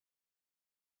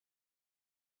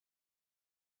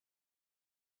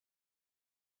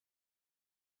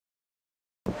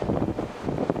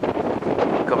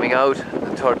Coming out,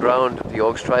 the third round of the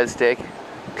Oaks Trial Stake,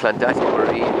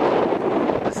 Marie,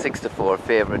 the 6-4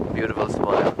 favourite, Beautiful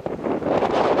Smile.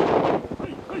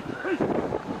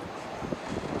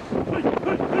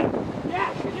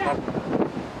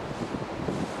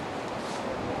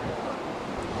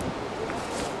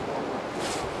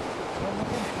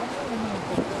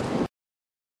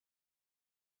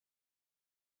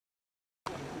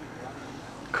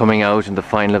 Coming out in the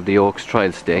final of the Oaks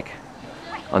Trial Stake,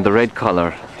 on the red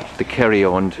collar, the Kerry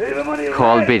owned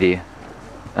Call Biddy,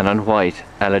 and on white,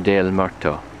 Aladale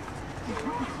Murto.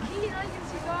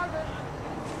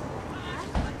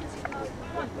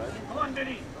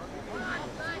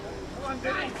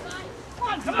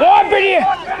 Go on, Biddy!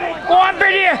 Go on,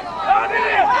 Biddy!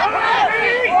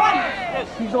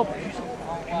 He's up.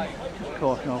 Just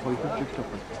caught now, boy. Just up.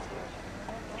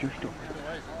 Just up.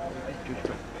 Just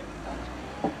up.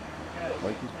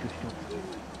 Right, he's just up.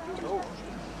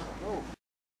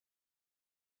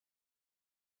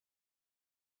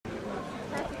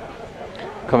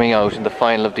 Coming out in the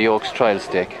final of the Oaks Trial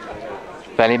Stake,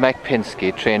 Ballymac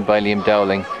Pinsky, trained by Liam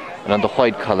Dowling, and on the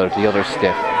white collar, the other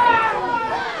stiff.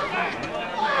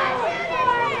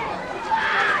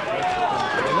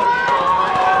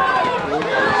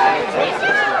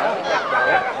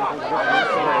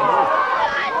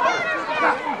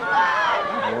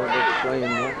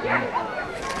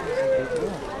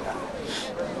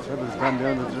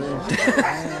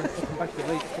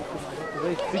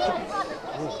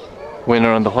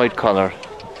 Winner on the white collar.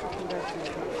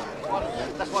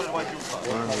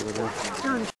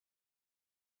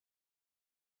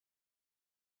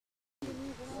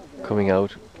 Coming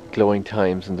out, glowing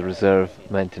times in the reserve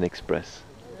Manton Express.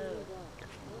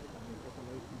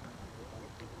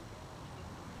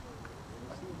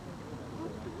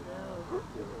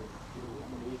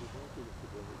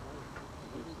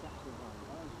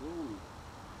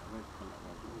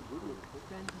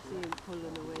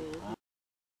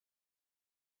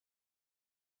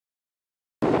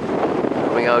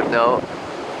 Coming out now,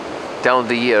 down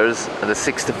the years, and the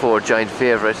 6-4 giant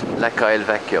favourite, Lac Isle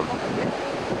Vacuum.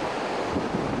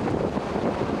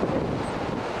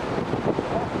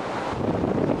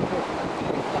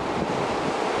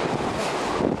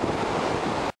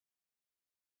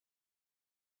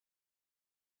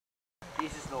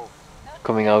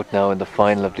 Coming out now in the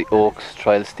final of the Oaks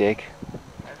Trial Stake,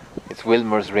 it's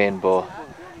Wilmer's Rainbow,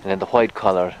 and in the white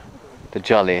collar, the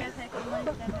jolly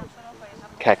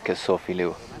Catca's Sophie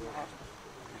Lou.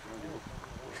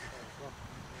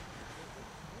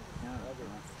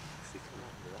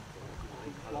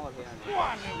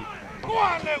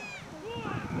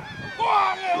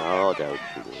 No doubt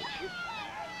she will.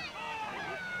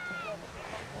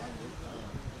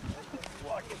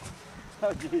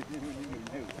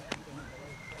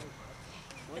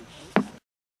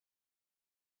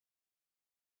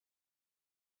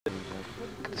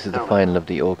 This is the final of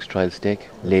the Oaks Trial Stake,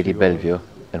 Lady Bellevue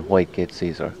and Whitegate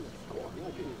Caesar.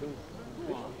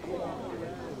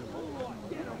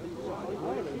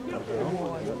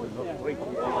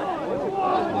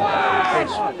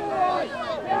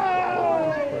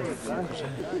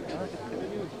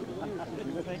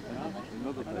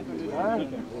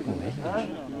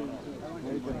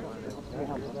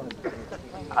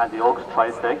 And the Oaks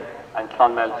Trial Stake and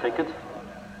Clonmel ticket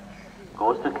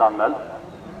goes to Clonmel.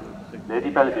 Lady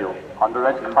Bellevue on the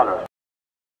red collar.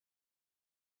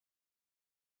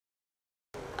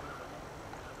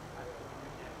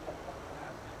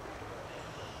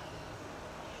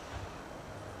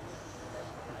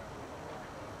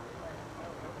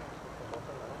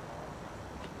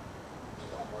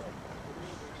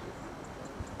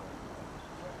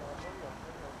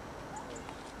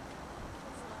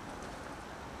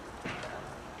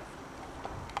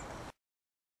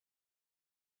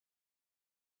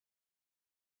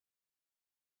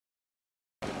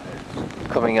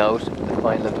 Coming out, the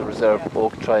final of the reserve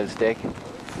Oak Trial Stake,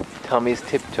 Tommy's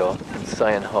Tiptoe and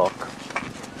Cyan Hawk.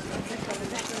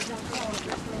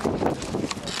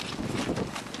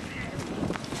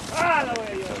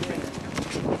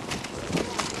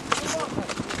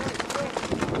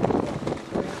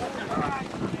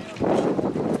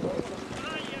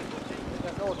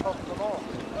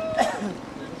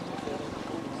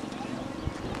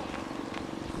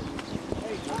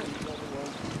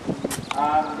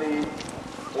 And the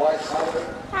white